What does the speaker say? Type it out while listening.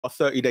our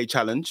 30-day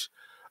challenge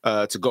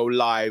to go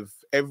live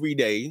every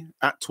day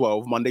at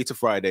 12, Monday to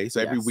Friday.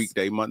 So every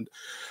weekday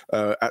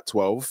at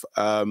 12.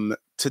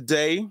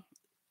 Today,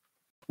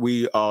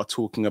 we are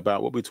talking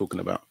about, what we're talking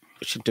about?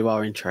 We should do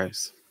our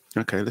intros.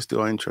 Okay, let's do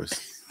our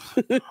intros.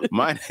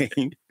 My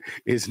name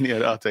is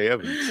Niodate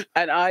Evans.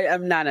 And I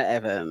am Nana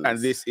Evans. And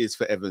this is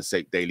For Evans'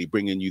 Sake Daily,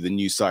 bringing you the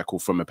news cycle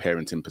from a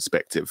parenting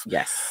perspective.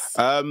 Yes.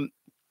 A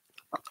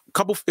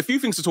few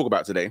things to talk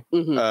about today.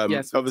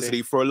 Yes,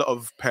 obviously, for a lot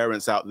of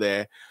parents out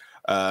there,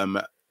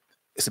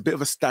 it's a bit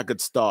of a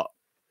staggered start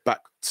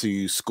back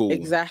to school.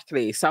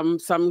 Exactly. Some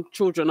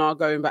children are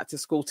going back to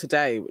school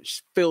today,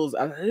 which feels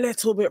a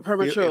little bit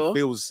premature.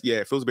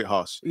 It feels a bit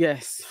harsh.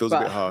 Yes. It feels a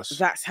bit harsh.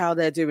 That's how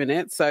they're doing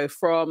it. So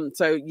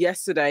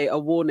yesterday, a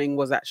warning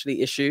was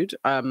actually issued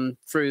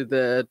through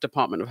the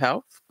Department of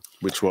Health.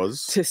 Which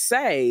was? To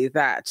say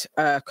that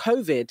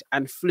COVID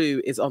and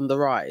flu is on the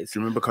rise. Do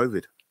you remember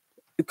COVID?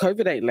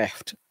 COVID ain't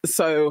left.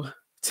 So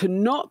to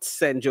not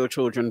send your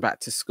children back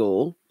to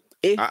school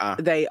if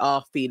they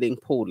are feeling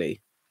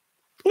poorly.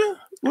 Yeah.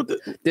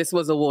 This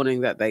was a warning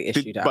that they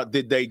issued out. But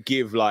did they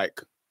give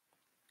like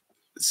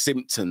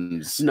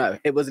symptoms? No,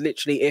 it was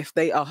literally if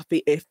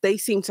they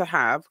seem to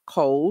have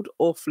cold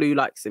or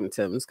flu-like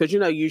symptoms, because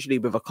usually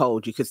with a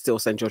cold you could still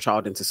send your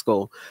child into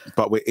school.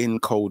 But we're in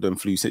cold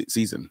and flu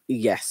season.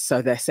 Yes,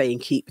 so they're saying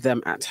keep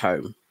them at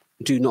home.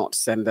 Do not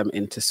send them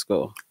into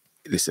school.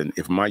 Listen,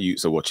 if my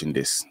youths are watching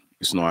this,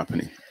 it's not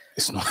happening.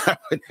 It's not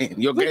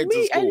happening. You're With getting me,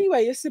 to school.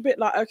 anyway, it's a bit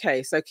like,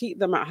 okay, so keep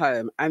them at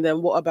home. And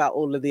then what about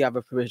all of the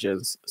other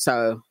provisions?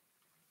 So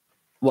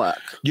work.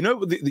 You know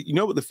what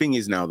the thing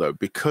is now, though?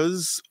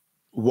 Because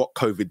what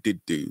COVID did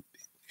do,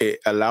 it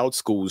allowed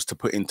schools to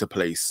put into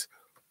place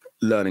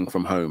learning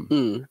from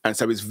home. And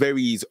so it's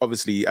very easy,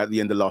 obviously, at the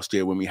end of last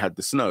year when we had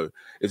the snow,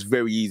 it's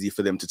very easy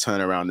for them to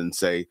turn around and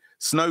say,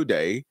 snow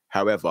day,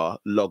 however,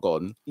 log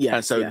on.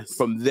 Yes, and so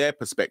from their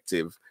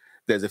perspective,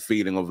 there's a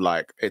feeling of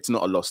like, it's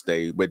not a lost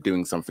day. We're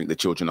doing something the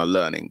children are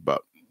learning,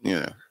 but,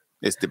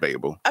 it's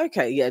debatable.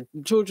 Okay, yeah,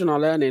 children are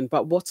learning,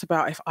 but what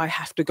about if I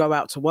have to go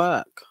out to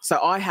work?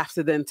 So I have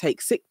to then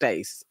take sick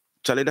days.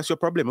 Charlie, that's your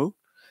problem, oh?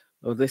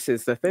 Well, this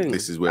is the thing.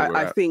 This is where we're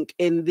at. I think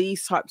in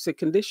these types of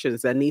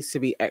conditions, there needs to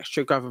be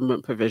extra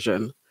government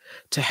provision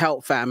to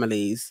help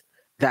families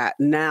that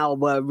now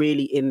were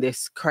really in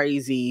this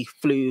crazy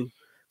flu.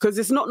 Because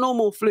it's not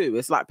normal flu.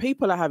 It's like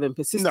people are having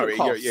persistent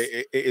coughs.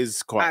 It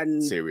is quite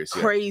serious.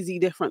 Crazy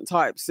different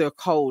types of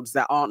colds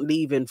that aren't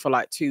leaving for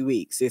like 2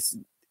 weeks.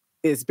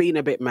 It's been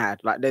a bit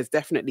mad. Like there's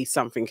definitely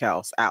something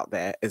else out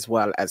there as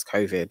well as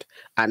COVID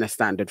and a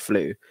standard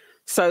flu.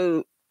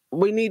 So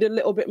we need a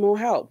little bit more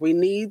help. We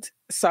need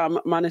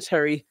some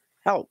monetary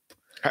help.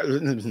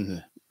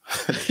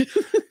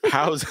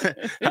 How's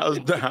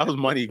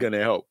money going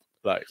to help?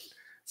 Like,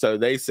 so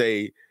they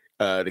say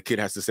the kid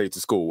has to stay to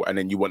school, and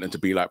then you want them to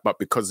be like, but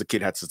because the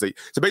kid had to stay.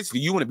 So basically,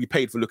 you want to be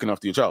paid for looking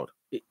after your child.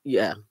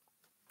 Yeah.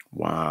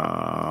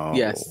 Wow.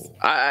 Yes.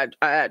 I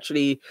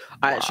actually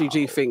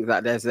do think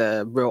that there's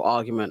a real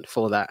argument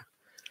for that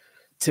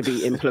to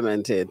be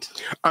implemented.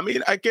 I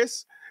mean, I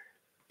guess,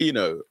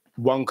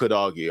 one could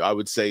argue, I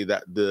would say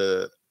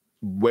that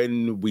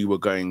when we were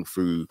going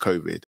through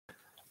COVID,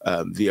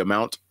 the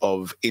amount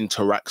of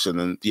interaction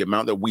and the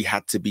amount that we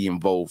had to be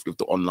involved with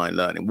the online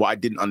learning, what I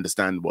didn't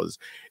understand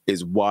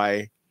is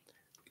why,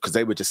 because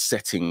they were just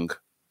setting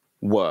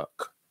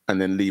work and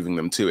then leaving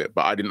them to it.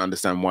 But I didn't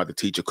understand why the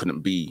teacher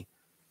couldn't be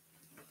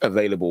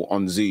available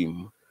on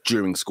Zoom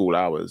during school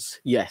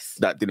hours. Yes.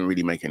 That didn't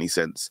really make any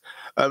sense.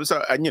 I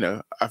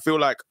feel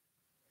like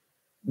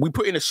we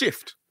put in a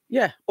shift.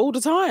 Yeah, all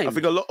the time. I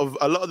think a lot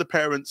of the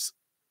parents,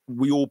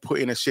 we all put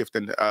in a shift,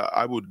 and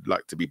I would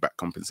like to be back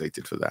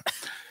compensated for that.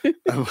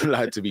 I would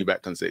like to be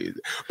back compensated.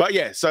 But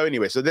yeah, so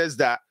anyway, so there's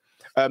that.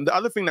 The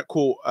other thing that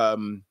caught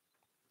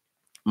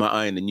my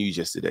eye in the news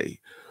yesterday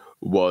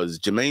was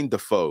Jermaine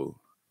Defoe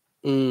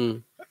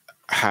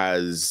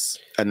has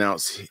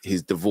announced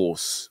his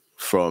divorce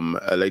from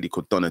a lady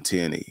called Donna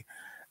Tierney,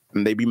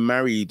 and they've been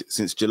married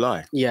since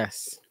July.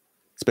 Yes.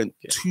 Spent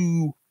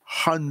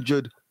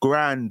 200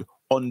 grand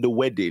on the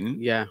wedding.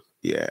 Yeah.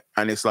 Yeah.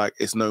 And it's like,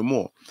 it's no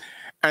more.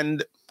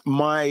 And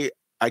I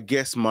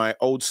guess my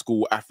old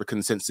school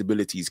African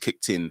sensibilities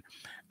kicked in,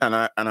 and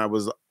I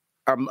was,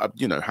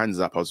 hands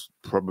up, I was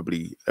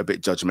probably a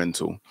bit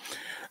judgmental.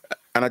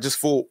 And I just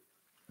thought,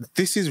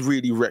 this is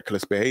really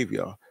reckless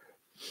behavior,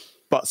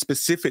 but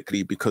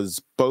specifically because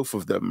both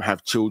of them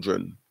have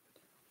children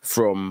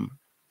from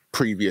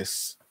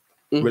previous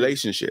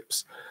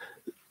relationships.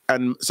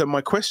 And so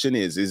my question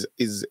is,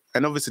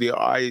 and obviously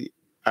I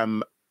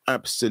am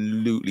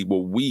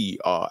we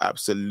are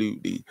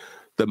absolutely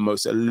the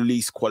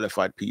least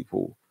qualified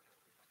people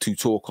to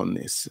talk on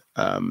this.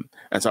 And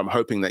so I'm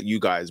hoping that you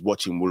guys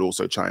watching will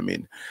also chime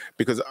in,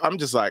 because I'm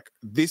just like,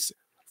 this,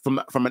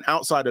 from an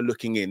outsider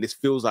looking in, this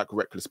feels like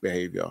reckless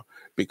behavior,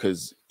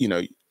 because,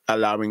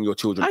 allowing your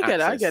children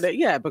I get it.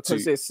 Yeah,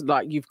 because it's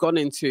like you've gone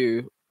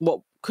into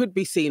what could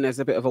be seen as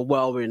a bit of a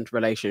whirlwind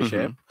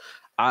relationship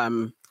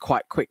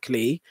quite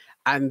quickly,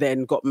 and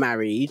then got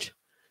married,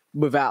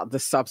 without the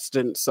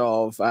substance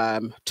of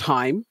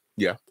time.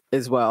 Yeah.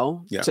 As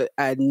well. Yeah. To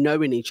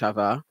knowing each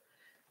other.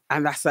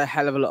 And that's a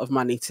hell of a lot of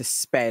money to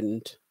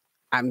spend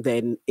and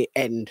then it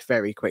end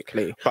very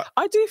quickly. But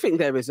I do think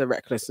there is a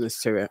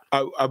recklessness to it.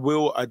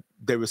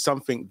 There was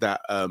something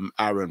that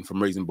Aaron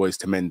from Raising Boys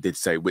to Men did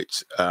say,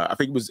 which I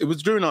think it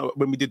was during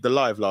when we did the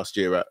live last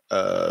year at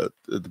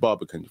the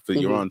Barbican for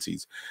your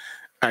aunties.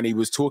 And he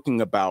was talking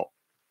about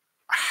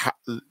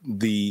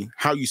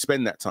how you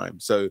spend that time.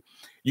 So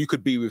you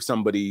could be with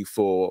somebody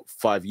for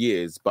 5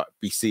 years, but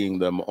be seeing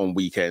them on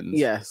weekends.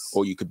 Yes.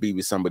 Or you could be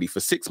with somebody for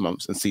 6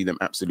 months and see them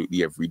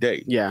absolutely every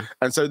day. Yeah.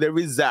 And so there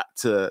is that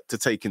to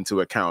take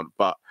into account.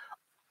 But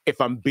if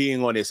I'm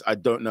being honest, I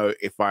don't know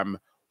if I'm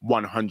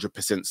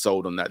 100%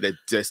 sold on that.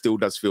 There still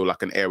does feel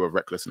like an air of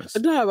recklessness.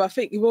 No, I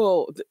think,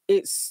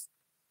 it's,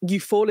 you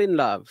fall in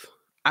love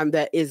and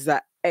there is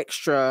that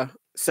extra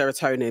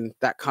serotonin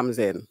that comes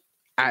in.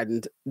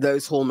 And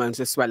those hormones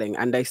are swelling.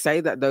 And they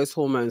say that those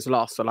hormones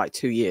last for like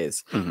 2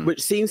 years,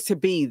 which seems to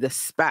be the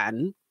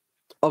span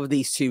of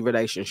these two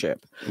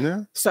relationships.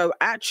 Yeah. So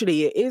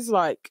actually it is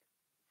like,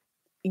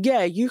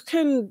 yeah, you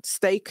can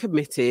stay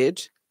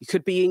committed. You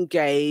could be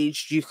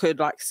engaged. You could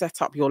like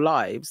set up your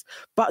lives,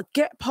 but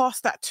get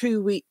past that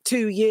 2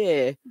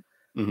 year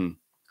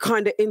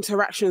kind of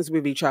interactions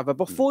with each other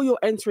before you're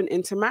entering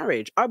into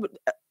marriage.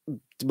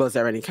 Was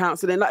there any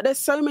counseling? Like there's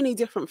so many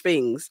different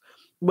things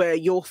where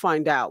you'll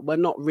find out we're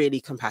not really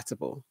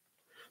compatible.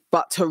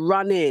 But to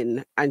run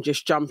in and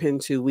just jump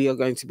into we are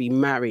going to be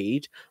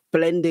married,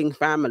 blending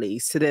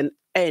families to then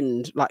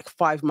end like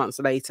 5 months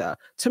later,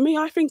 to me,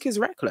 I think is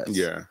reckless.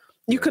 Yeah.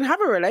 You can have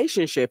a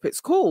relationship,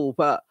 it's cool,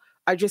 but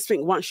I just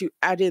think once you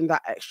add in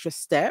that extra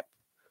step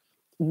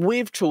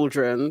with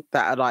children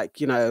that are like,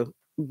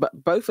 but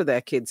both of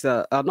their kids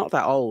are not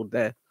that old.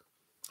 They're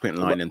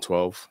 9 and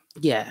 12.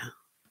 Yeah.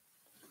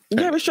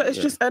 Yeah, it's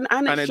just and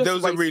it's just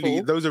those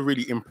wasteful. those are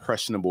really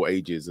impressionable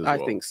ages as well.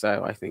 I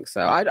think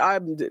so. I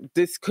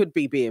this could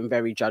be being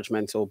very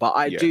judgmental, but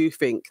I do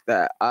think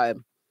that I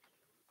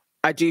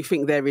do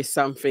think there is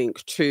something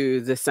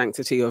to the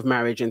sanctity of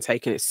marriage and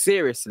taking it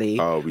seriously.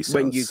 Oh, we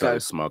sound when you so go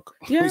smug.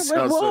 Yeah,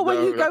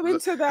 when you go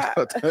into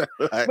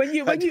that, when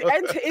you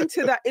enter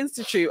into that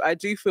institute, I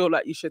do feel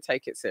like you should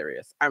take it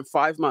serious. And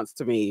 5 months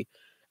to me,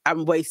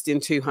 I'm wasting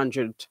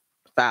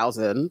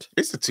 200,000.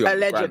 It's the 200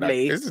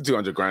 allegedly. It's the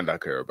 200 grand I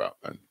care about,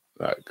 man.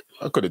 Like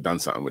I could have done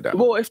something with that.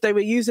 Well, if they were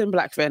using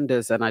black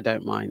vendors, then I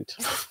don't mind.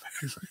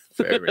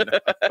 Fair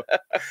enough.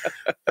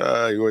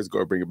 You always got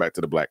to bring it back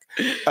to the black.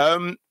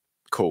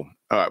 Cool.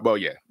 All right. Well,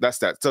 yeah, that's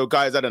that. So,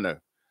 guys, I don't know.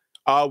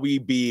 Are we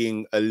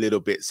being a little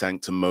bit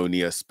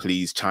sanctimonious?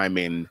 Please chime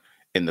in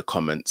the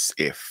comments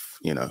if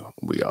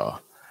we are,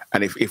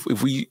 and if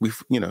we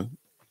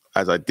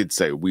as I did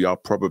say, we are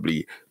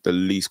probably the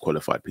least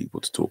qualified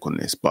people to talk on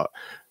this. But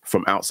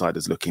from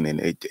outsiders looking in,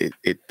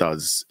 it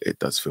does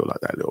feel like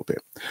that a little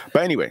bit.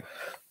 But anyway,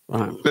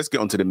 let's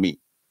get on to the meat.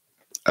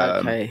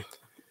 Okay.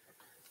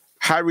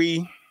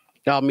 Harry.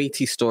 Our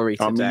meaty story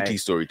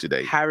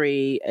today.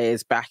 Harry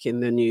is back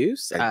in the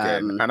news.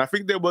 Again. And I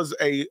think there was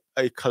a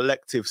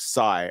collective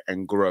sigh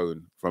and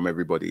groan from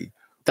everybody.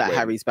 That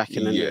Harry's back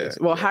in the news.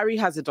 Well, Harry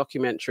has a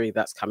documentary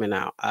that's coming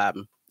out.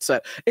 So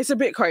it's a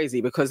bit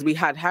crazy because we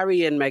had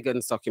Harry and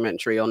Meghan's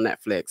documentary on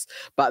Netflix,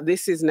 but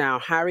this is now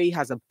Harry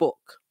has a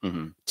book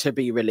to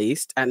be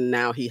released, and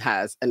now he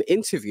has an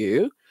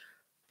interview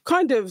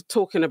kind of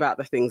talking about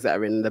the things that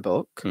are in the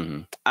book.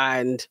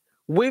 And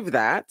with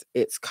that,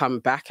 it's come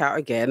back out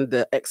again.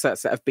 The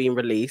excerpts that have been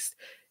released,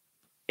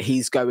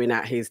 he's going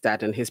at his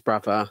dad and his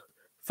brother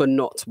for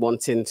not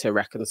wanting to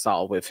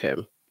reconcile with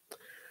him.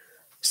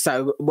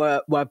 So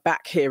we're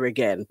back here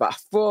again.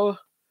 But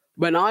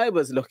when I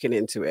was looking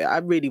into it, I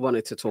really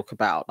wanted to talk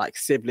about like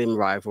sibling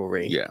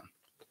rivalry. Yeah.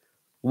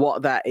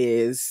 What that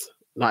is,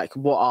 like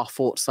what our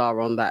thoughts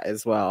are on that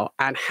as well,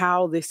 and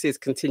how this is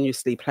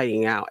continuously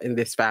playing out in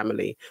this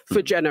family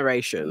for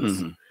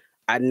generations.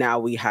 And now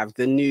we have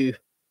the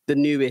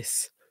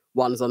newest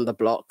ones on the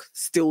block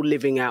still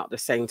living out the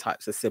same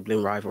types of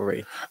sibling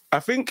rivalry.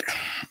 I think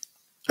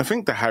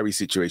the Harry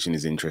situation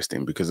is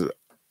interesting because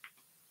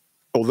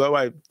although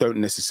I don't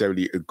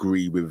necessarily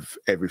agree with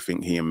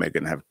everything he and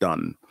Meghan have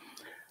done,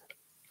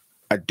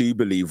 I do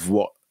believe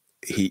what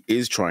he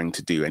is trying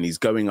to do, and he's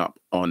going up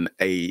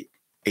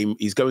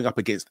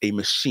against a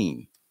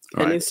machine,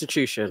 right? An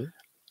institution.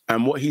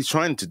 And what he's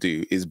trying to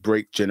do is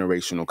break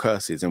generational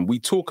curses. And we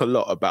talk a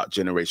lot about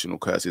generational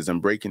curses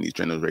and breaking these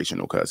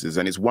generational curses.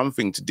 And it's one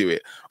thing to do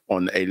it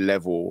on a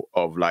level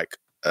of like,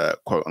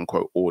 quote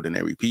unquote,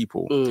 ordinary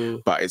people.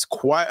 But it's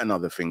quite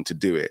another thing to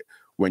do it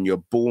when you're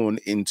born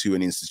into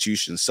an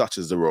institution such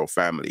as the royal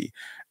family,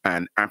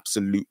 and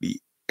absolutely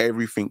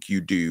everything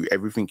you do,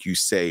 everything you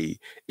say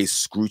is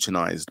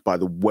scrutinized by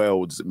the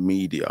world's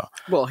media.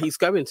 Well, he's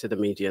going to the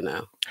media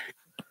now.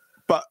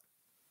 But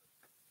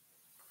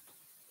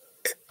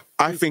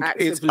I think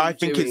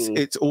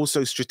it's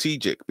also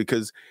strategic,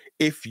 because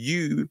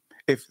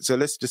so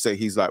let's just say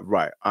he's like,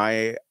 right,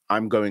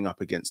 I'm going up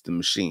against the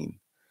machine.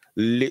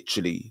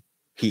 Literally,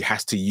 he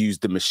has to use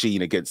the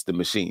machine against the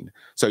machine.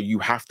 So you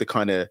have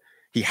to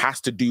he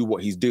has to do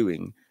what he's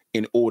doing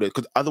in order,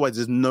 because otherwise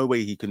there's no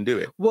way he can do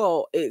it.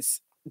 Well,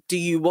 it's, do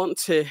you want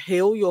to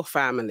heal your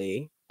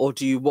family or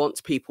do you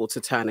want people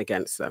to turn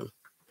against them?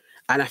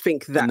 And I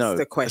think that's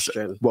the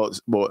question. Well,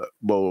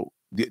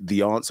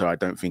 the answer I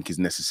don't think is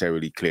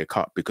necessarily clear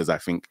cut, because I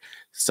think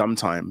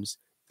sometimes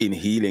in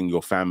healing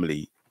your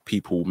family,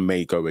 people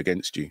may go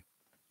against you.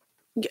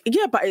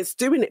 Yeah, but it's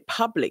doing it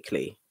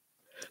publicly.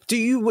 Do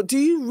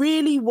you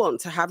really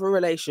want to have a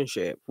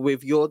relationship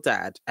with your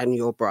dad and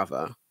your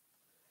brother?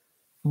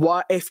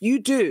 What if you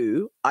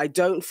do? I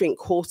don't think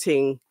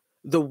courting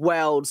the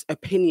world's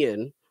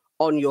opinion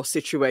on your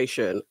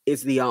situation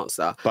is the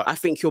answer. But I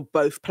think you're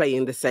both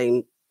playing the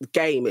same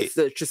game. It's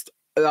just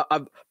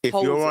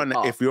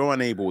if you're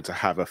unable to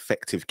have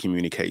effective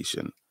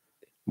communication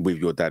with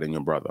your dad and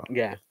your brother,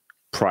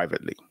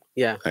 privately,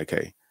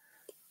 okay.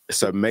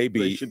 So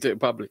maybe you should do it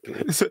publicly.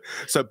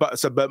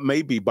 But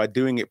maybe by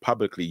doing it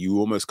publicly, you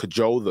almost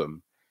cajole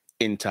them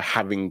into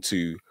having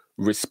to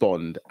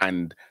respond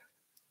and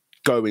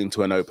go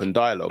into an open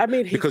dialogue. I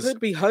mean, he could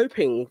be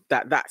hoping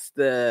that that's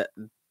the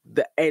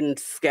end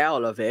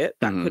scale of it.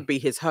 That could be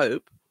his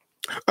hope.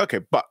 Okay,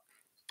 but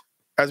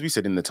as we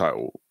said in the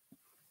title,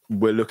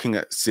 we're looking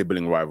at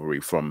sibling rivalry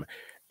from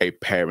a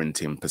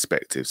parenting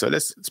perspective. So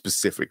let's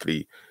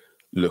specifically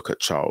look at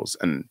Charles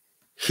and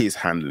his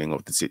handling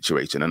of the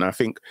situation. And I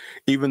think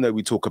even though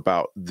we talk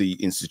about the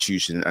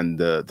institution and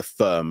the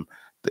firm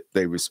that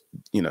they was,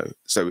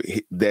 so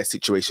their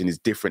situation is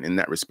different in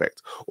that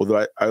respect.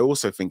 Although I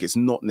also think it's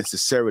not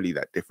necessarily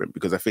that different,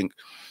 because I think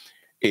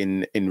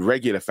in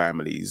regular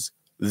families,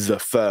 the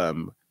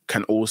firm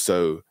can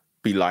also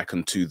be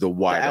likened to the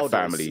wider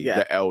family,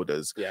 the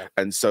elders. Yeah.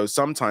 And so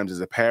sometimes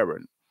as a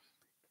parent,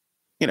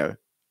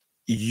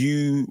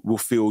 you will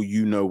feel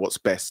what's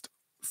best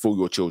for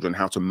your children,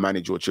 how to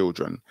manage your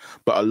children.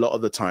 But a lot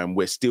of the time,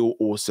 we're still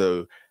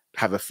also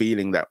have a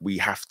feeling that we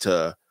have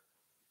to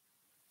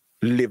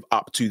live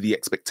up to the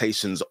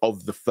expectations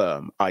of the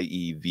firm,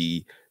 i.e.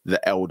 the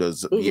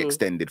elders, the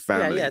extended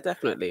family. Yeah,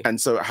 definitely.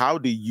 And so how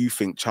do you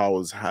think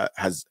Charles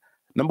has,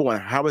 number one,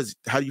 how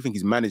do you think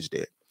he's managed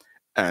it?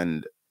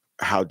 And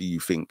how do you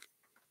think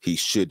he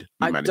should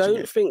be managing it? I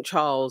don't think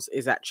Charles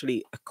is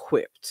actually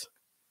equipped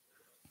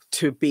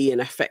to be an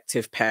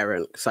effective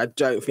parent, because I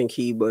don't think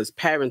he was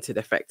parented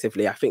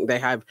effectively. I think they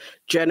have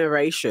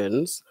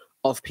generations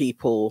of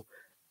people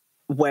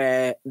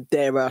where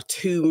there are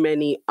too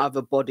many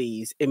other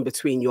bodies in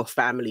between your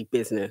family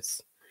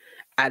business.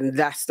 And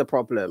that's the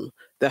problem.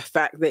 The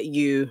fact that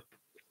you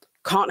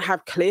can't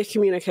have clear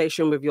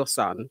communication with your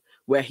son,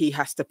 where he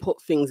has to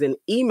put things in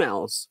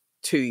emails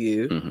to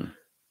you,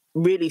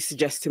 really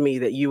suggests to me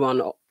that you are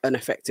not an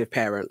effective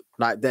parent.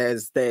 Like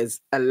there's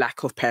a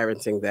lack of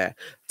parenting there.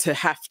 To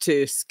have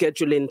to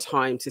schedule in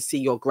time to see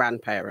your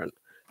grandparent,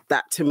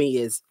 that to me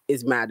is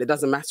mad. It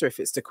doesn't matter if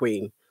it's the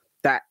Queen.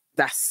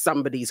 That's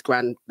somebody's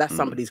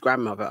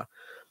grandmother.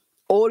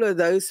 All of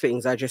those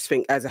things, I just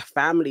think as a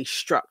family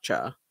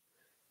structure,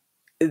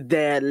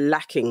 they're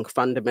lacking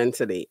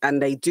fundamentally.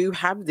 And they do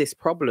have this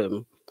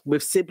problem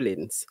with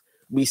siblings.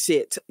 We see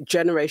it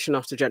generation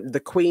after generation. The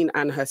Queen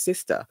and her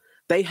sister,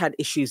 they had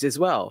issues as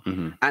well.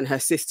 And her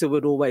sister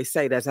would always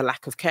say there's a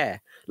lack of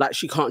care. Like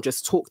she can't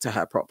just talk to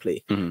her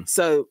properly.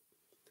 So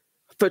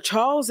for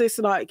Charles, it's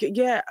like,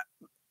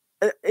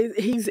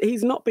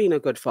 he's not been a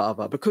good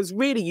father, because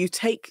really you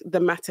take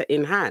the matter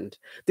in hand.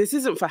 This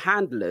isn't for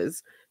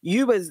handlers.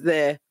 You as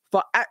their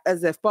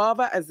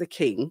father, as the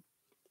king,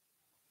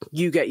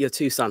 you get your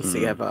two sons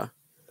together.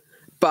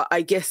 But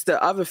I guess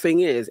the other thing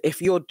is, if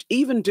you're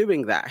even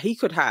doing that, he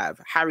could have,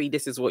 Harry,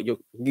 this is what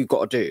you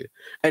got to do.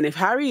 And if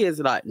Harry is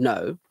like,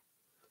 no,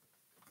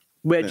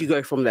 where do you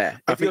go from there?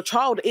 If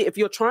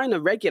you're trying to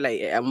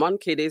regulate it and one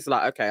kid is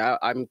like, okay,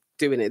 I'm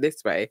doing it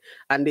this way,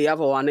 and the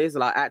other one is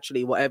like,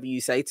 actually, whatever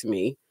you say to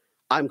me,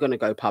 I'm going to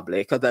go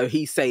public, although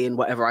he's saying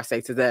whatever I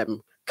say to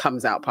them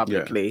comes out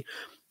publicly.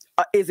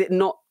 Is it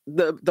not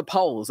the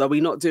poles? Are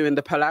we not doing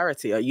the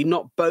polarity? Are you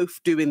not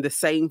both doing the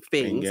same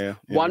things?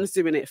 One's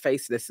doing it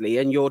facelessly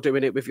and you're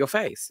doing it with your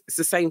face. It's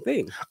the same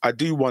thing. I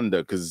do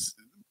wonder, because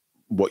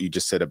what you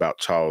just said about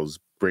Charles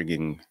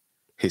bringing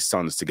his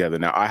sons together.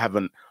 Now, I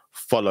haven't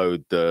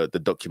followed the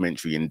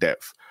documentary in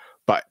depth,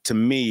 but to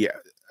me,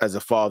 as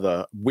a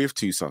father with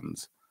two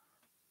sons,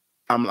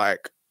 I'm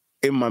like,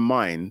 in my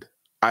mind,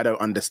 I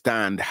don't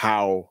understand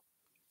how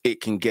it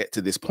can get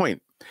to this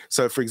point.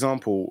 So, for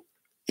example,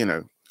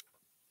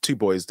 two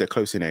boys, they're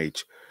close in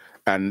age,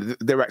 and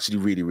they're actually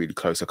really, really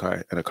close,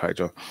 Akai and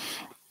Akaija.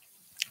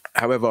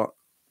 However,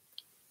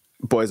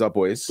 boys are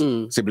boys,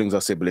 siblings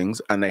are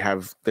siblings, and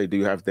they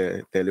do have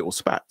their little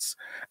spats.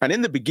 And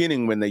in the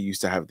beginning, when they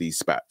used to have these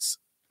spats,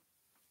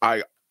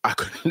 I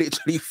could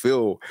literally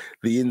feel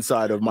the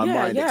inside of my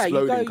mind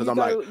exploding, because I'm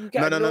like,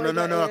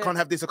 no, I can't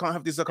have this, I can't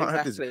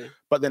have this.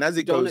 But then as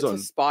it goes on,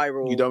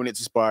 you don't want it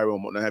to spiral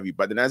and what have you.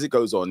 But then as it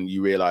goes on,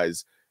 you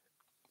realize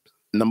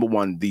number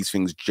one, these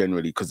things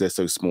generally, because they're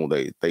so small,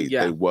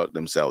 they work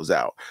themselves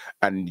out.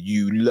 And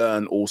you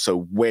learn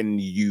also when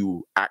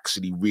you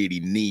actually really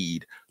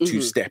need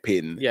to step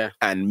in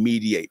and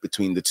mediate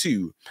between the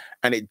two.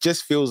 And it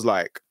just feels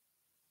like,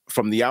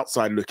 from the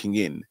outside looking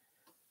in,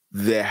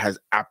 there has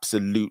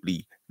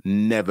absolutely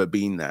never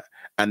been that.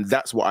 And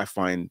that's what I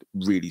find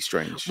really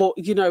strange. Well,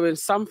 you know, in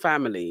some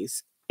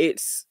families,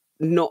 it's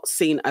not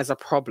seen as a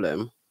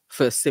problem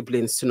for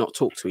siblings to not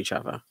talk to each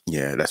other.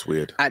 Yeah, that's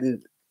weird.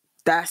 And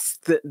I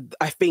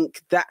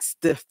think that's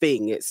the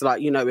thing. It's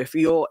like, you know, if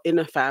you're in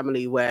a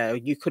family where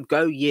you could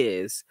go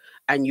years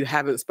and you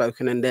haven't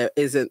spoken, and there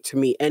isn't, to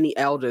me, any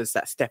elders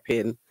that step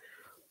in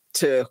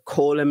to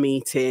call a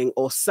meeting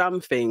or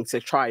something to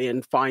try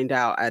and find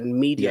out and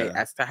mediate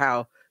as to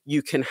how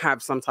you can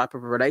have some type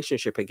of a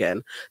relationship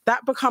again,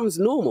 that becomes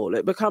normal.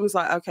 It becomes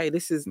like, okay,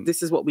 this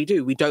is what we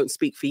do. We don't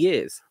speak for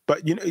years.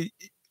 But, you know,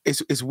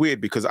 it's weird,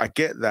 because I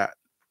get that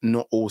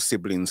not all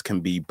siblings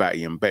can be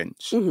Batty and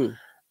Bench.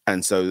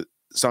 And so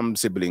some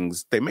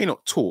siblings, they may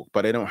not talk,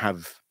 but they don't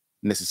have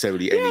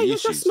necessarily any you're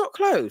issues. Just not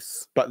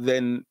close. But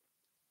then,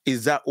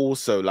 is that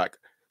also like,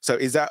 so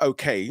is that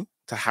okay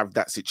to have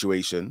that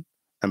situation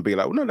and be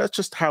like, well, no, that's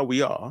just how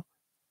we are?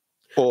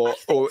 Or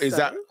is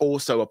that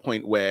also a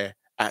point where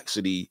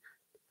actually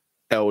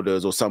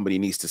elders or somebody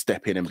needs to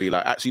step in and be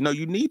like, actually, no,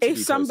 you need to.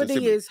 If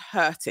somebody is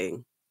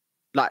hurting,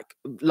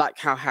 like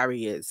how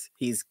Harry is,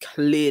 he's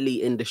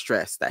clearly in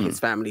distress that his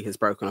family has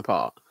broken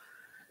apart,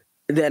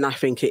 then I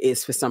think it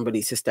is for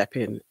somebody to step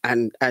in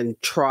and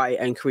try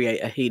and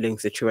create a healing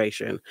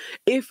situation.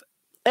 If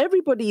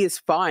everybody is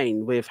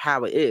fine with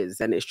how it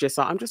is, and it's just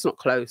like, I'm just not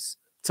close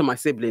to my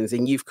siblings,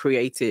 and you've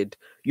created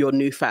your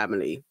new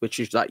family, which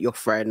is like your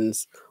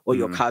friends or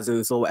your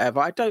cousins or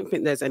whatever, I don't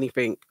think there's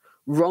anything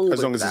wrong with that.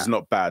 As long as it's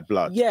not bad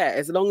blood. Yeah,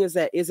 as long as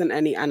there isn't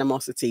any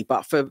animosity.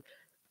 But for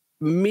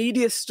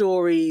media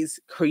stories,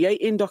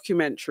 creating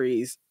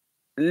documentaries,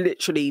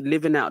 literally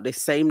living out this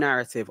same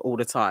narrative all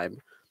the time,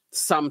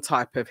 some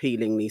type of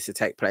healing needs to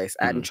take place.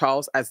 And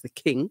Charles, as the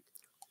king,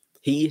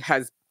 he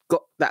has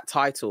got that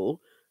title.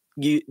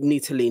 You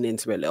need to lean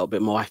into it a little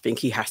bit more. I think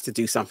he has to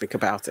do something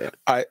about it.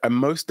 I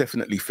most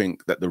definitely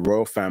think that the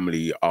royal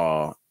family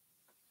are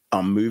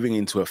moving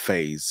into a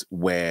phase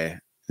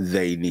where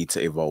they need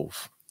to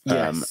evolve.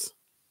 Yes.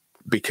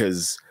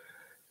 Because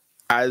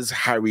as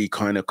Harry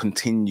kind of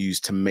continues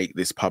to make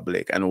this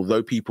public, and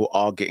although people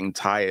are getting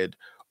tired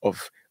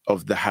of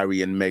the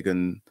Harry and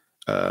Meghan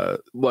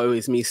woe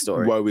is me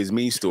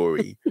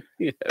story,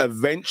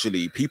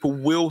 eventually people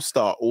will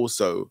start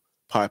also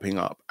piping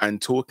up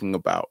and talking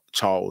about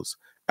Charles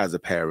as a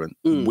parent,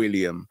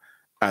 William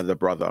as a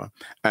brother.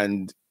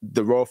 And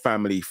the royal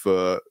family,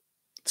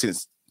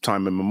 since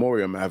time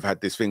immemorial, have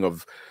had this thing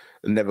of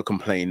never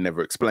complain,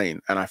 never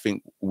explain. And I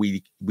think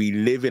we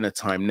live in a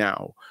time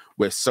now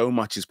where so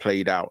much is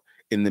played out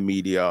in the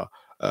media,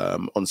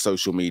 on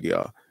social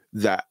media,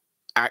 that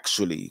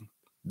actually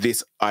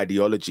this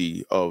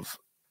ideology of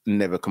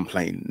never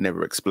complain,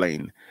 never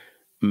explain,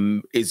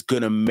 is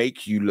going to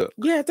make you look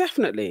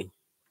definitely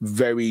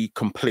very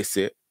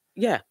complicit.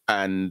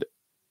 And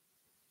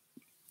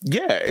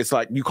it's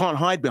like you can't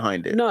hide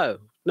behind it. No.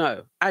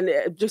 And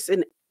just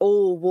in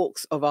all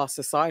walks of our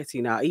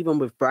society now, even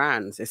with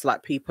brands, it's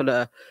like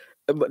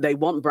they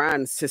want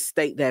brands to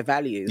state their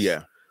values.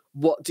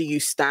 What do you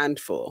stand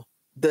for?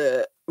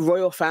 The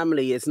royal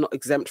family is not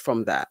exempt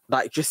from that.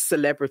 Like, just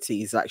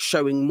celebrities, like,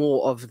 showing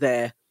more of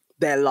their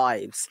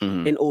lives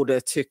in order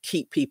to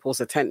keep people's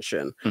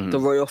attention. The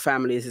royal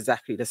family is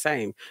exactly the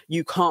same.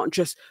 You can't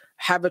just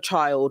have a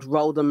child,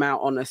 roll them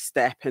out on a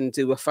step and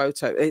do a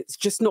photo. It's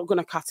just not going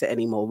to cut it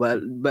anymore.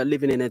 We're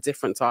living in a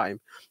different time.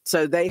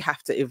 So they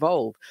have to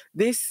evolve.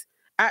 This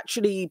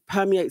actually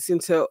permeates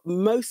into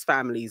most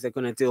families are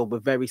going to deal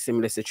with very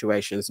similar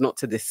situations, not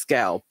to this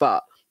scale,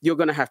 but you're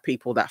going to have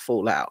people that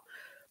fall out.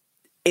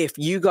 If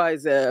you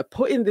guys are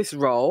put in this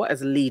role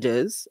as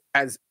leaders,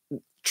 as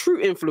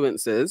true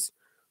influencers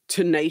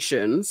to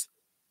nations,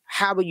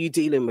 how are you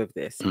dealing with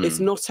this? It's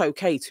not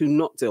okay to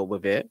not deal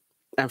with it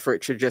and for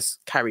it to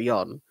just carry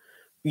on.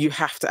 You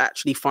have to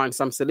actually find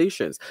some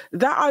solutions.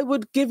 That I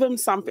would give them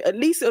something. At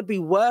least it would be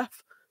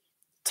worth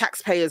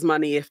taxpayers'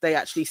 money if they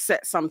actually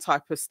set some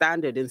type of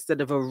standard instead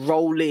of a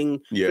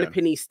rolling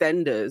flipping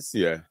EastEnders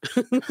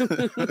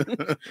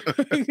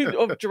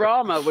of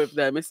drama with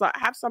them. It's like,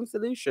 have some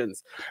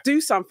solutions. Do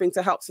something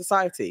to help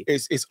society.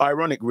 It's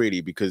ironic,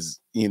 really,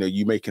 because, you know,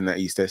 you making that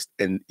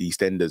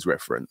EastEnders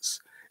reference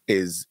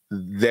is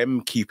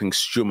them keeping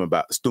stum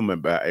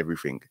about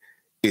everything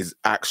is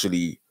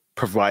actually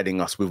providing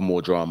us with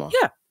more drama.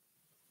 Yeah.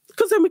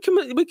 Because then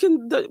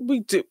we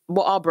do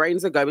what our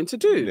brains are going to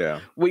do. Yeah.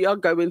 We are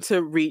going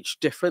to reach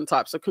different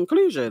types of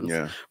conclusions.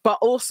 Yeah. But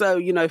also,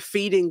 you know,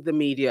 feeding the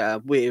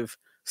media with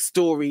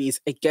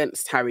stories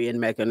against Harry and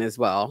Meghan as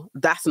well.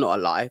 That's not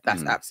a lie.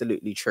 That's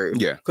absolutely true.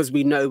 Yeah. Because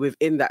we know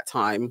within that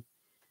time,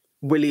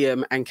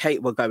 William and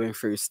Kate were going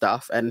through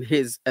stuff and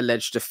his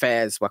alleged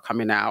affairs were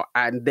coming out,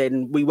 and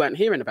then we weren't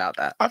hearing about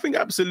that. I think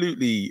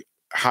absolutely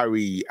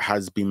Harry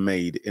has been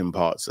made in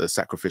parts a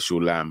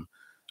sacrificial lamb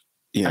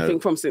you know, I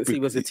think from since he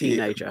was a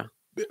teenager.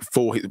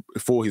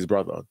 for his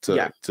brother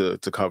to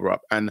cover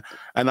up, and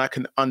I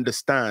can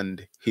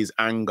understand his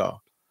anger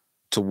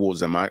towards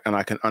them, and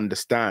I can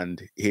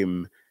understand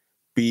him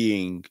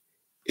being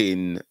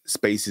in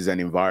spaces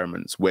and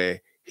environments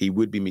where he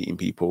would be meeting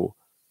people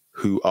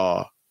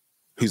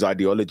whose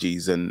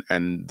ideologies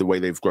and the way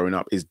they've grown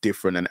up is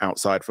different and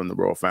outside from the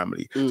royal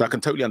family. So I can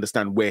totally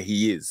understand where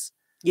he is.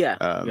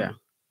 Yeah.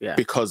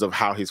 Because of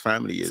how his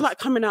family is. It's like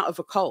coming out of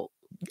a cult.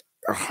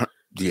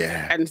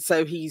 Yeah. And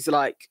so he's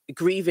like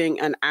grieving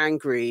and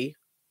angry,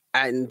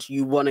 and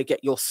you want to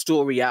get your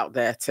story out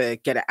there to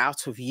get it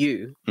out of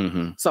you.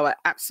 Mm-hmm. So I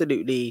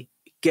absolutely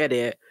get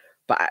it.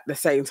 But at the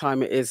same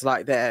time, it is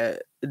like there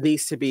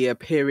needs to be a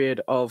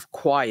period of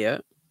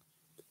quiet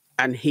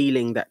and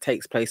healing that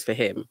takes place for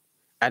him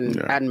and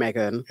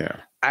Meghan. Yeah.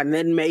 And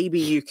then maybe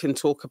you can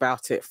talk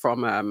about it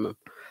from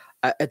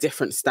a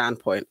different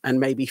standpoint, and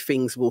maybe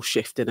things will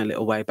shift in a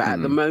little way. But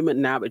at the moment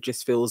now, it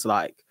just feels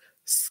like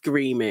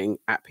screaming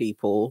at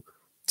people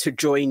to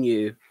join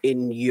you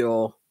in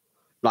your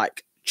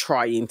like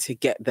trying to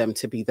get them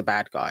to be the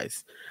bad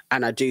guys.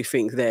 And I do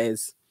think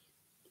there's,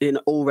 in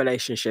all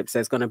relationships,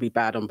 there's going to be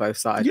bad on both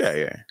sides.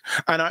 Yeah.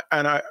 And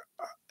I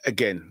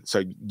again,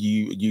 so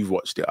you've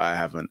watched it, I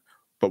haven't.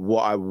 But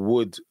what I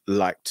would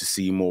like to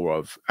see more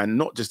of, and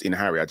not just in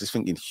Harry, I just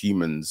think in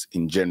humans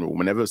in general,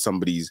 whenever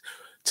somebody's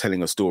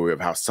telling a story of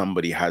how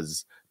somebody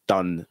has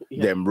done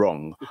them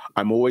wrong,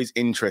 I'm always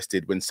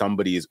interested when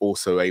somebody is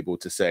also able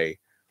to say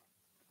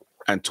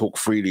and talk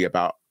freely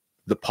about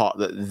the part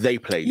that they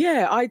played.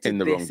 Yeah, I did in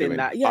the this wrongdoing. in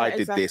that. Yeah, I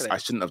did this. I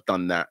shouldn't have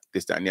done that.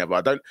 This, that, and the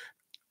other.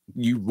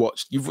 Did you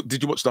watch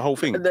the whole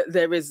thing?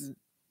 There is.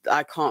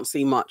 I can't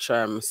see much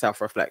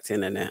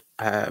self-reflecting in it.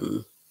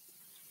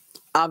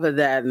 Other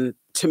than,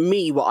 to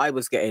me, what I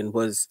was getting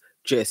was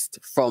just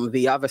from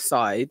the other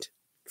side,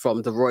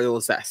 from the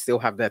royals that still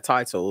have their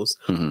titles,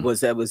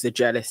 there was a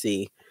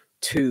jealousy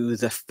to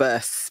the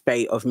first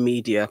spate of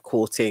media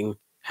courting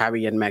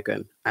Harry and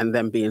Meghan and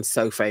them being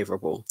so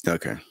favourable.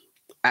 Okay.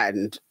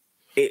 And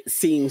it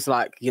seems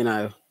like, you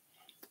know,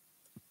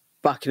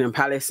 Buckingham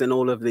Palace and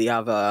all of the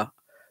other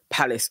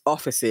palace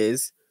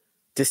offices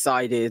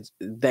decided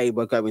they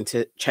were going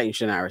to change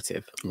the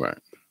narrative. Right.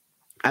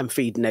 And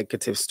feed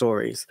negative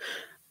stories.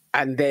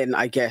 And then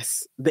I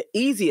guess the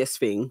easiest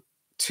thing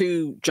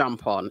to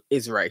jump on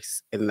is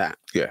race in that.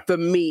 Yeah. For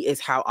me,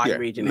 is how I'm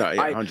reading it. No,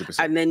 yeah, 100%.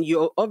 And then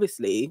you're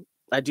obviously,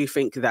 I do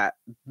think that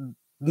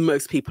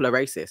most people are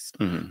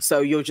racist. So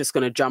you're just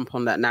going to jump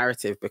on that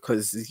narrative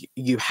because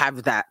you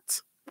have that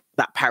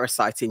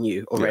parasite in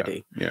you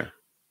already. Yeah.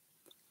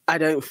 I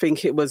don't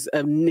think it was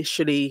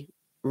initially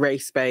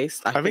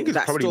race-based. I think it's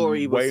that probably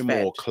story was way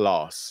more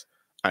class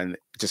and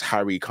just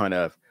Harry kind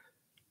of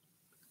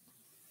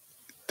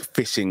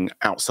fishing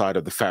outside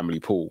of the family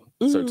pool,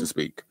 so to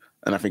speak.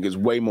 And I think it's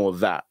way more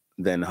that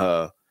than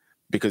her,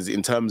 because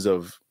in terms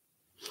of...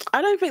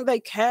 I don't think they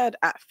cared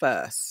at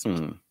first.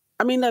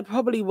 I mean, there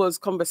probably was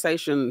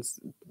conversations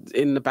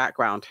in the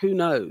background. Who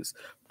knows?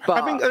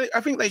 But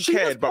I think they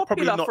cared, but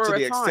probably not to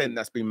the extent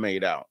that's been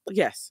made out.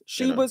 Yes,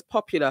 she was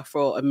popular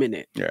for a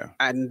minute. Yeah.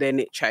 And then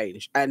it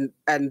changed. And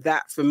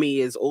that for me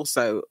is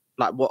also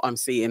like what I'm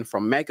seeing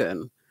from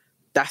Meghan.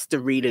 That's the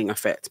reading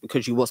effect,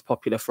 because she was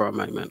popular for a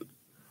moment.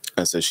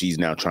 And so she's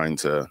now trying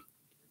to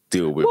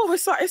deal with... Well,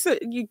 it's like,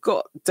 you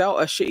got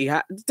dealt a shitty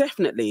hat.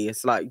 Definitely.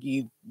 It's like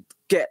you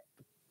get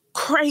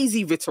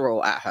crazy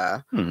vitriol at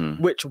her,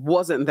 which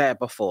wasn't there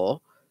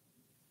before.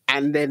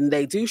 And then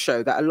they do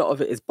show that a lot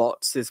of it is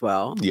bots as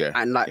well. Yeah.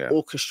 And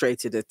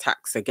orchestrated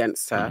attacks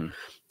against her.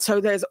 So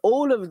there's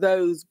all of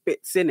those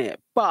bits in it.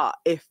 But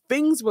if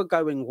things were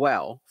going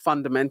well,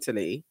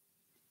 fundamentally,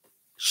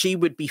 she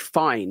would be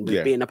fine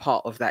with being a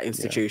part of that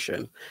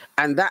institution.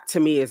 And that to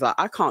me is like,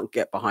 I can't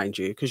get behind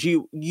you, because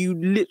you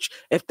literally,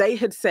 if they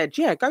had said,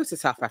 go to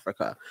South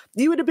Africa,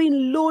 you would have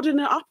been lording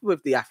it up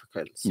with the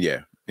Africans.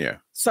 Yeah.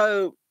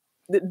 So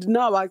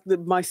no,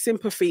 my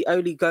sympathy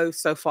only goes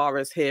so far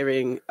as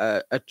hearing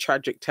a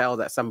tragic tale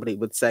that somebody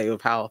would say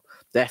of how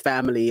their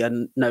family are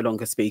no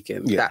longer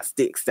speaking. Yeah. That's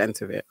the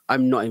extent of it.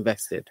 I'm not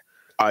invested.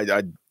 I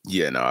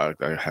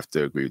have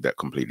to agree with that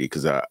completely,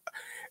 because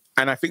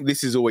and I think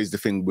this is always the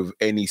thing with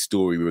any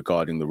story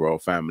regarding the royal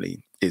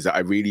family, is that I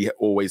really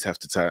always have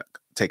to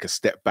take a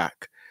step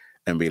back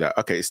and be like,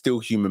 okay, it's still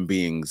human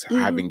beings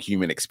having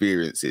human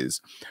experiences,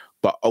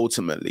 but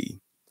ultimately,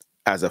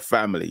 as a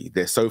family,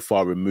 they're so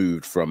far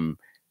removed from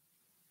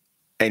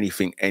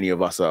anything any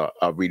of us are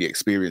really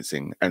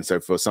experiencing. And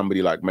so for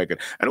somebody like Meghan,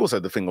 and also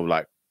the thing of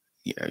like,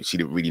 you know, she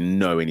didn't really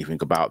know anything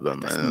about them.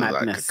 That's and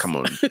madness. Like, come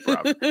on,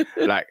 bruv.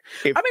 Like,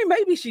 I mean,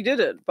 maybe she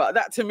didn't, but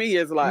that to me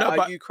is like,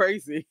 are you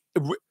crazy?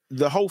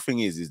 The whole thing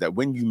is that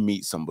when you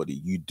meet somebody,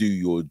 you do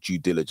your due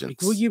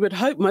diligence. Well, you would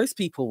hope most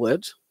people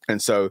would.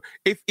 And so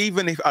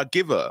even if I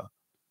give her,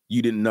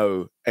 you didn't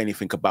know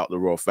anything about the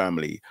royal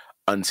family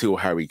until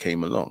Harry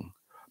came along.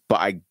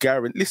 But I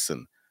guarantee,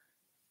 listen,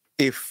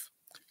 if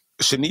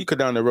Shanika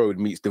down the road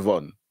meets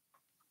Devon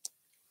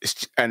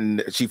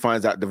and she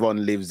finds out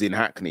Devon lives in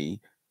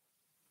Hackney,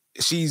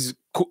 she's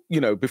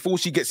before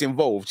she gets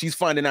involved, she's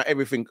finding out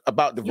everything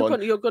about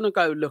Devon. You're gonna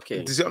go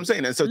looking. Do you see what I'm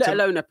saying? And so, let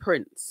alone a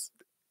prince.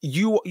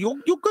 You're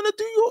gonna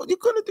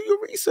do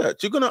your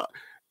research.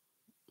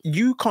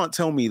 You can't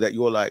tell me that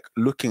you're like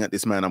looking at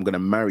this man. I'm gonna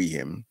marry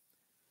him,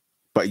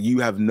 but you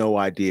have no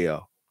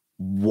idea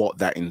what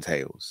that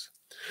entails.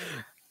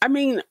 I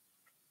mean,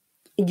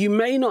 you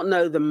may not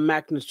know the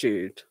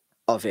magnitude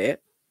of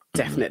it.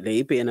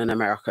 Definitely, being an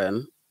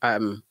American,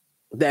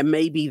 there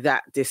may be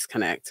that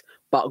disconnect.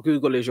 But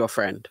Google is your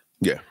friend.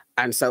 Yeah.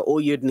 And so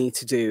all you'd need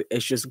to do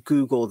is just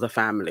Google the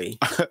family.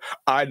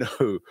 I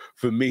know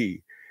for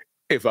me,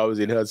 if I was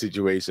in her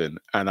situation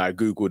and I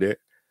Googled it,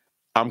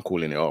 I'm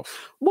calling it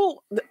off.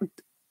 Well,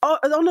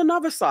 on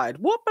another side,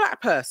 what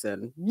black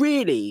person,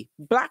 really,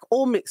 black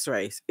or mixed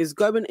race, is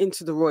going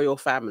into the royal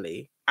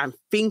family and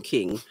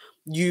thinking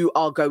you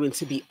are going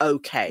to be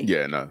okay?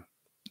 Yeah, no.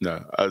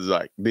 I was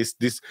like, this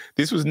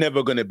was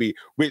never going to be...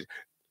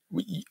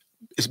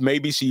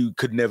 Maybe she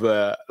could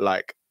never,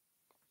 like,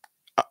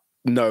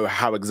 know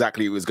how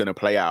exactly it was going to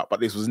play out, but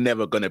this was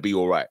never going to be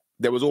all right.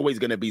 There was always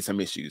going to be some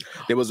issues.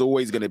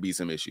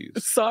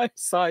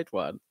 Side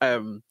one.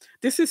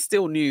 This is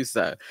still news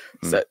though.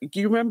 So do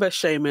you remember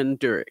Shaman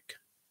Durek?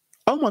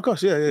 Oh my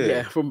gosh,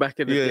 yeah. From back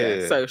in the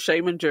day. Yeah. So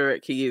Shaman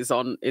Durek, he is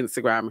on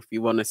Instagram if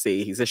you want to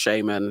see. He's a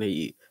shaman.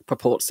 He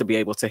purports to be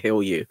able to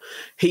heal you.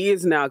 He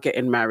is now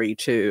getting married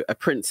to a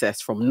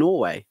princess from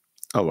Norway.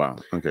 Oh wow,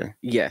 okay.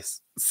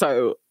 Yes.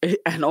 So,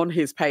 and on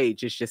his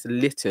page is just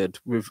littered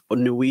with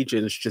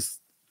Norwegians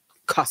just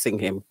cussing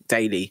him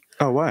daily.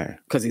 Oh, why?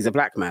 Because he's a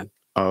black man.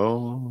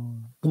 Oh.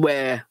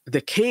 Where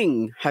the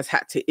king has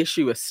had to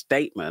issue a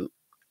statement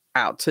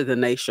out to the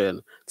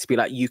nation to be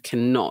like, you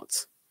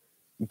cannot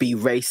be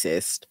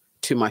racist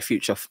to my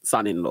future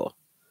son-in-law.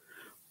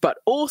 But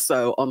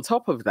also, on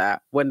top of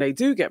that, when they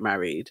do get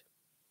married,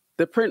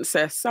 the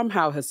princess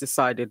somehow has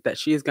decided that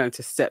she is going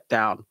to step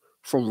down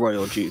from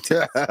royal duty.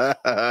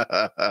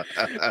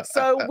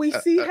 So we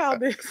see how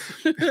this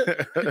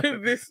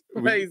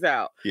plays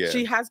out. Yeah.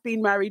 She has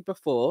been married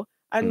before,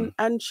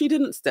 and she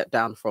didn't step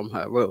down from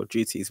her royal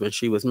duties when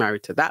she was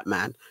married to that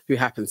man who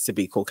happens to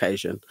be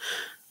Caucasian.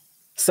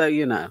 So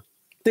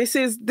it's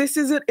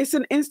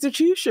an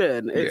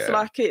institution. It's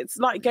like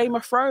Game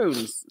of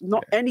Thrones.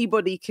 Not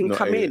anybody can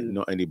come in.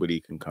 Not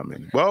anybody can come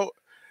in. Well,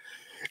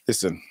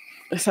 listen.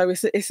 So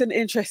it's an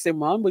interesting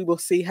one. We will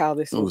see how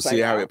this. We'll see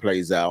how it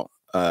plays out.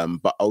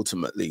 But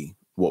ultimately,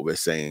 what we're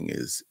saying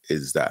is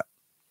that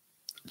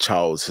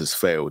Charles has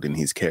failed in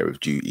his care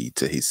of duty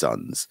to his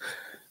sons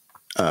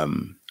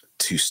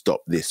to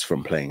stop this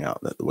from playing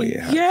out the way it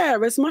has. Yeah,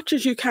 as much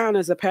as you can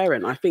as a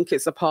parent. I think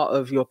it's a part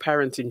of your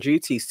parenting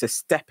duties to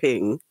step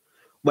in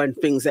when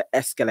things are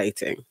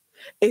escalating.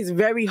 It's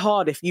very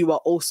hard if you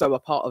are also a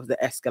part of the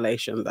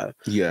escalation, though.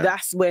 Yeah.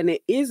 That's when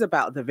it is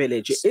about the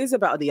village. It is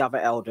about the other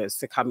elders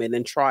to come in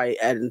and try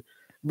and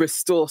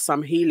restore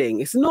some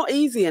healing. It's not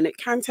easy and it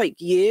can take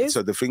years.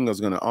 So the thing I was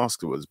going to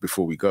ask was,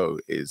 before we go,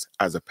 is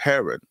as a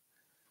parent,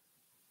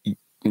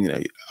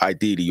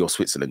 ideally you're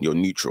Switzerland, you're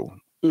neutral,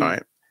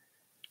 right?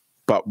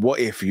 But what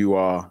if you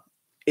are,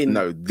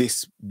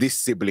 this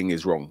sibling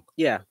is wrong?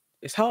 Yeah,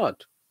 it's hard.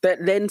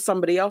 Then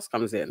somebody else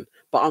comes in.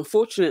 But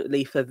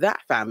unfortunately for that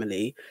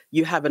family,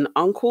 you have an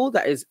uncle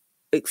that is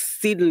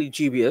exceedingly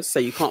dubious, so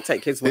you can't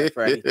take his word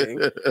for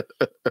anything.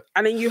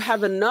 And then you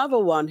have another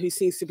one who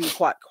seems to be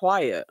quite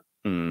quiet.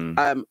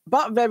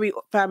 But very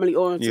family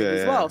oriented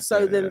as well.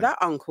 So then that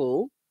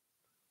uncle,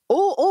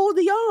 or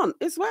the aunt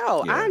as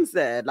well, Anne's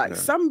there. Like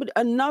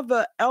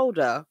another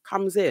elder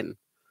comes in,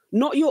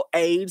 not your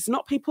aides,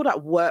 not people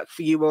that work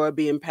for you or are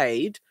being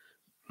paid.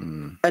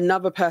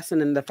 Another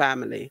person in the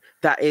family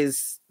that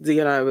is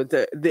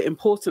the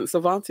importance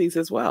of aunties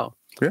as well.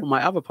 Yeah. On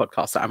my other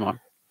podcast that I'm on,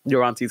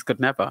 Your Aunties Could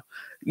Never.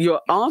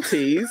 Your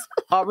aunties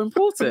are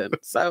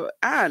important. So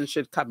Anne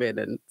should come in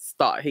and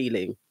start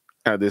healing.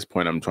 At this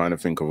point, I'm trying to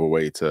think of a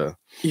way to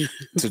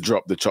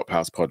drop the Chop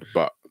House pod,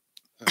 but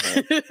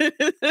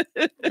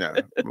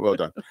well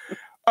done.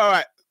 All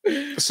right.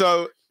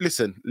 So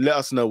listen, let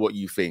us know what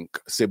you think.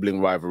 Sibling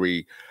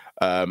rivalry.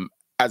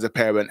 As a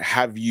parent,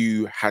 have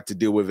you had to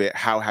deal with it?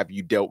 How have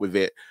you dealt with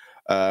it?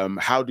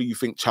 How do you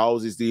think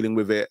Charles is dealing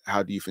with it?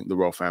 How do you think the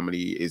royal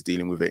family is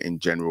dealing with it in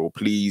general?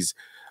 Please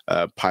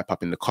pipe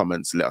up in the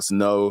comments. Let us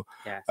know.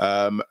 Yes.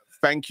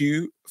 Thank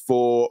you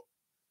for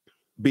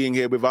being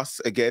here with us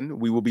again.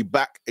 We will be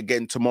back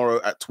again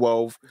tomorrow at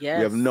 12. Yes.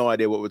 We have no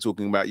idea what we're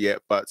talking about yet,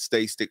 but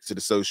stick to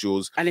the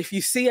socials. And if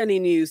you see any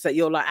news that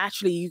you're like,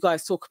 actually, you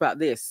guys talk about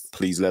this,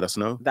 please let us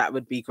know. That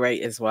would be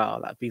great as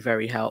well. That'd be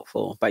very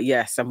helpful. But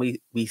yes, and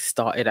we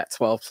started at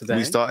 12 today.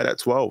 We started at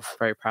 12.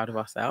 Very proud of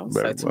ourselves.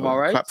 So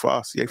tomorrow. Clap for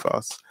us. Yay for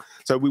us.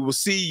 So we will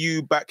see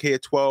you back here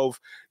 12,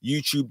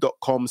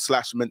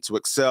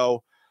 youtube.com/meant2excel.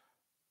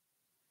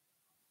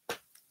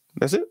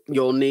 That's it.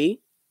 You're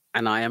Nee.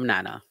 And I am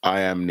Nana.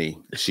 I am Nee.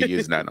 She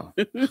is Nana.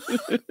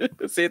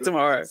 See you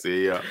tomorrow.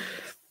 See ya.